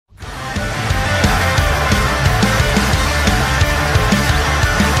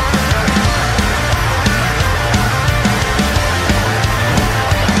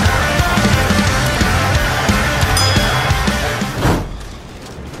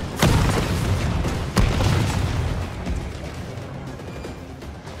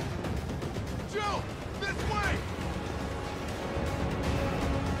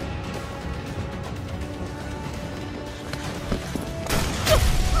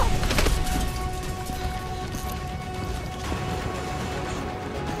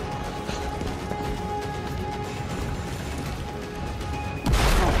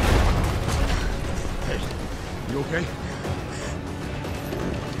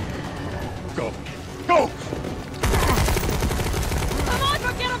go. Go! Come on,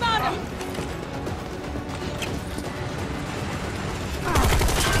 forget about him!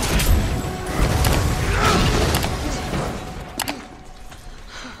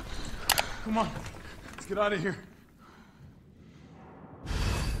 Come on, let's get out of here.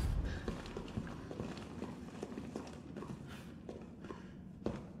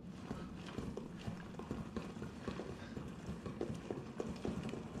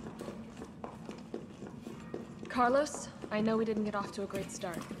 Carlos, I know we didn't get off to a great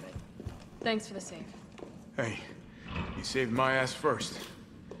start, but thanks for the save. Hey, you saved my ass first.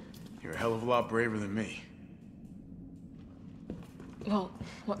 You're a hell of a lot braver than me. Well,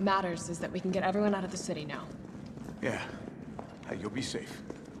 what matters is that we can get everyone out of the city now. Yeah. Hey, you'll be safe.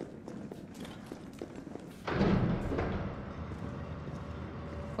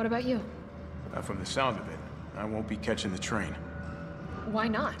 What about you? From the sound of it, I won't be catching the train. Why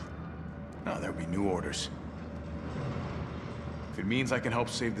not? No, there'll be new orders. If it means I can help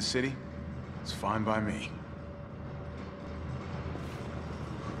save the city, it's fine by me.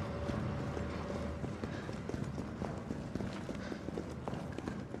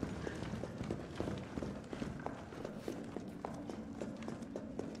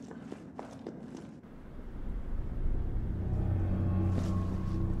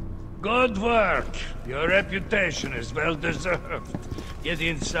 Good work. Your reputation is well deserved. Get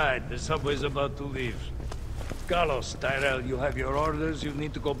inside. The subway's about to leave. Carlos, Tyrell, you have your orders. You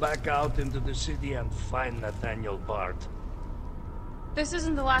need to go back out into the city and find Nathaniel Bard. This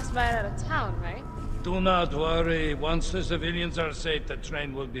isn't the last ride out of town, right? Do not worry. Once the civilians are safe, the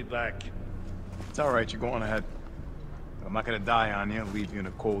train will be back. It's all right, you're going ahead. I'm not gonna die on you, leave you in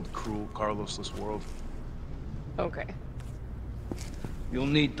a cold, cruel, Carlosless world. Okay. You'll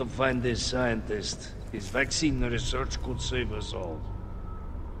need to find this scientist. His vaccine research could save us all.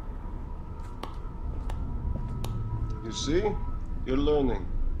 You see? You're learning.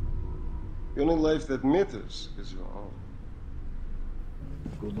 The only life that matters is your own.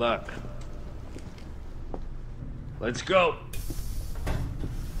 Good luck. Let's go.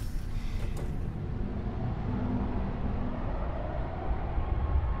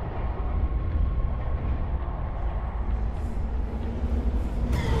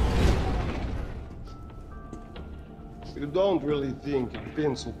 You don't really think a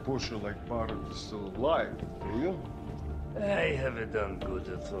pencil pusher like Bard is still alive, do you? I have it on good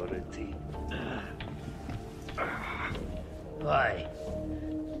authority. Why?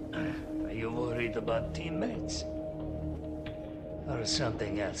 Are you worried about teammates? Or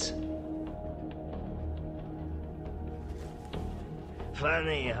something else?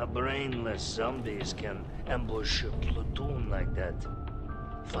 Funny how brainless zombies can ambush a platoon like that.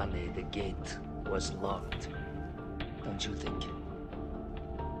 Funny the gate was locked. Don't you think?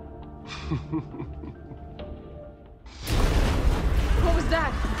 What was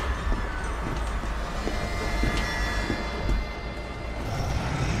that?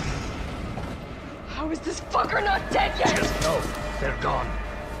 How is this fucker not dead yet? Just know they're gone.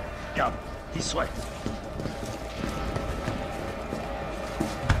 Come, this way.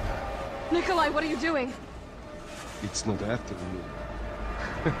 Nikolai, what are you doing? It's not after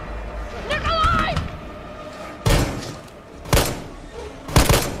you. Nikolai!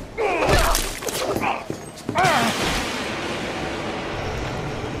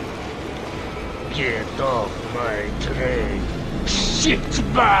 Get off my train, shit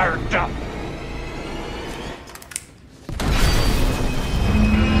bird!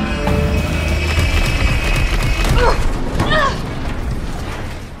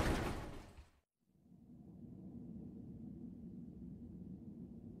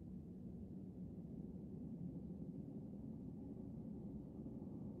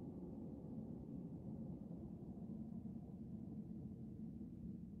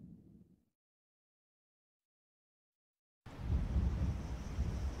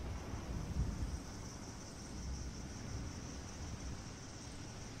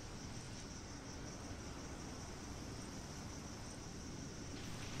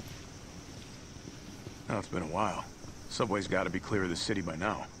 Well, it's been a while. Subway's got to be clear of the city by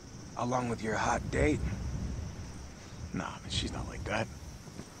now. Along with your hot date. Nah, man, she's not like that.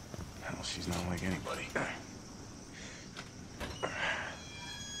 Hell, she's not like anybody.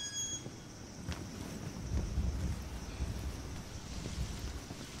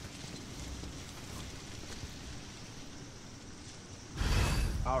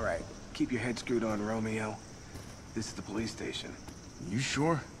 All right, keep your head screwed on, Romeo. This is the police station. You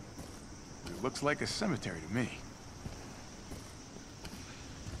sure? It looks like a cemetery to me.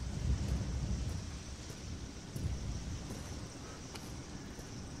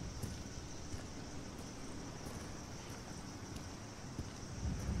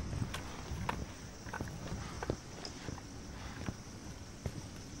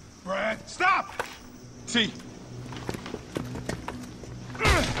 Stop! T.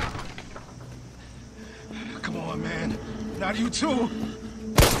 Come on, man. Not you too.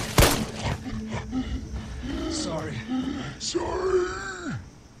 Sorry. Sorry.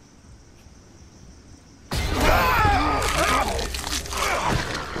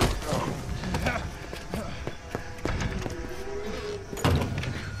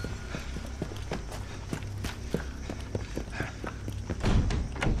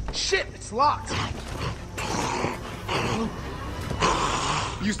 Shit, it's locked.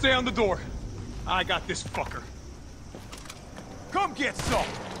 You stay on the door. I got this fucker. Come get some.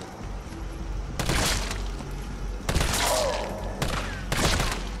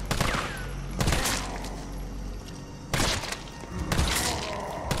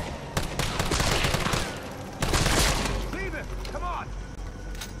 Leave him. Come on.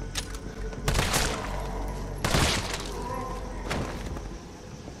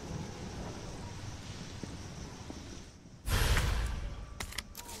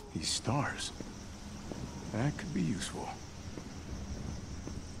 These stars. That could be useful.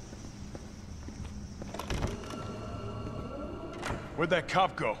 Where'd that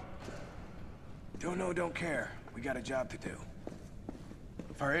cop go? Don't know, don't care. We got a job to do.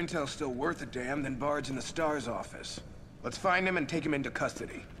 If our intel's still worth a damn, then Bard's in the STARS office. Let's find him and take him into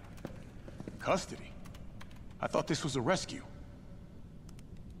custody. Custody? I thought this was a rescue.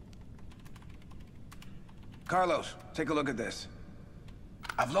 Carlos, take a look at this.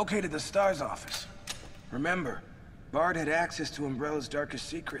 I've located the STARS office. Remember, Bard had access to Umbrella's darkest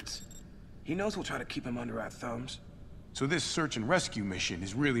secrets. He knows we'll try to keep him under our thumbs. So this search and rescue mission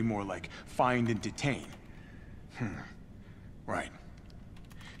is really more like find and detain. Right.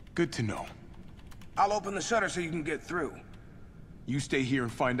 Good to know. I'll open the shutter so you can get through. You stay here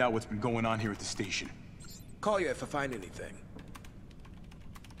and find out what's been going on here at the station. Call you if I find anything.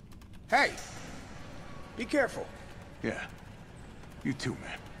 Hey! Be careful. Yeah. You too,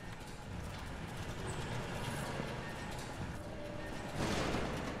 man.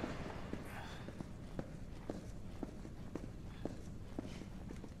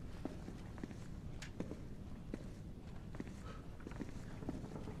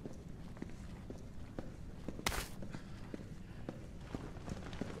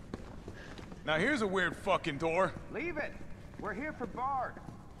 Now here's a weird fucking door. Leave it. We're here for Bard.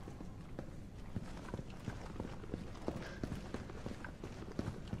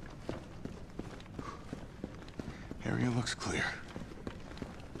 Area looks clear.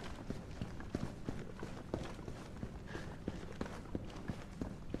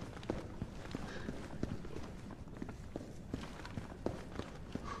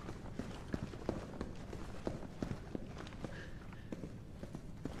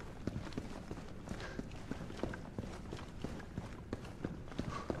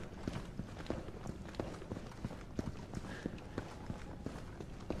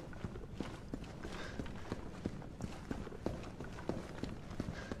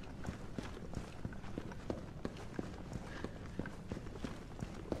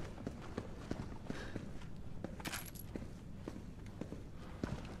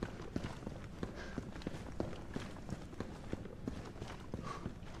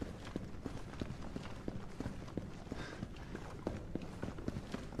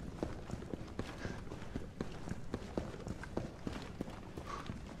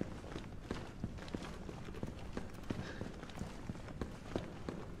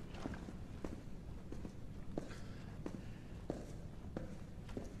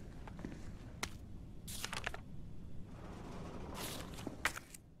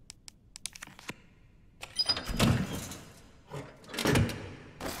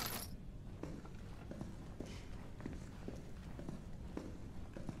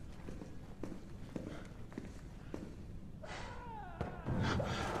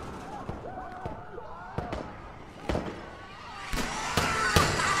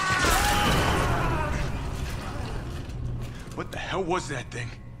 What the hell was that thing?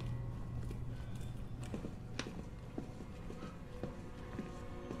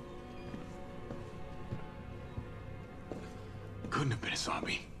 Couldn't have been a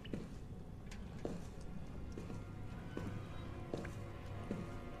zombie.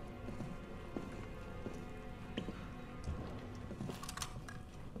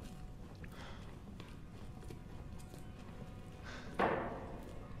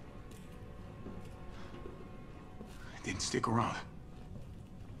 Didn't stick around.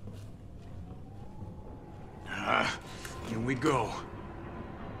 Here we go.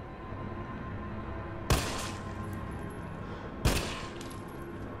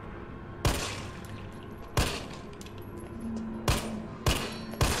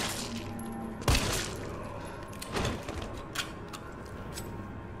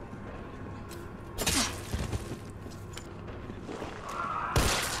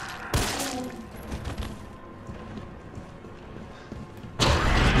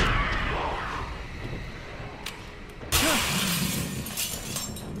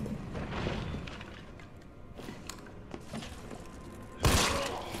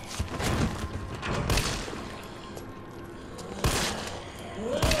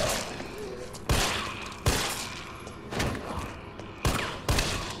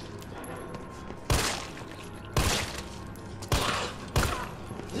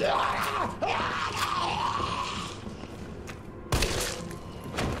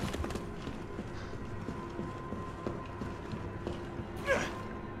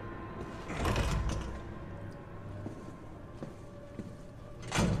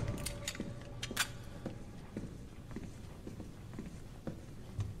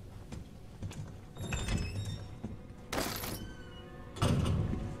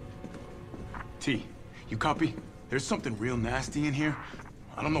 T, you copy? There's something real nasty in here.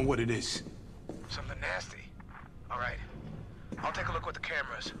 I don't know what it is. Something nasty. All right. I'll take a look with the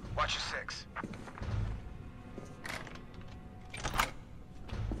cameras. Watch your six.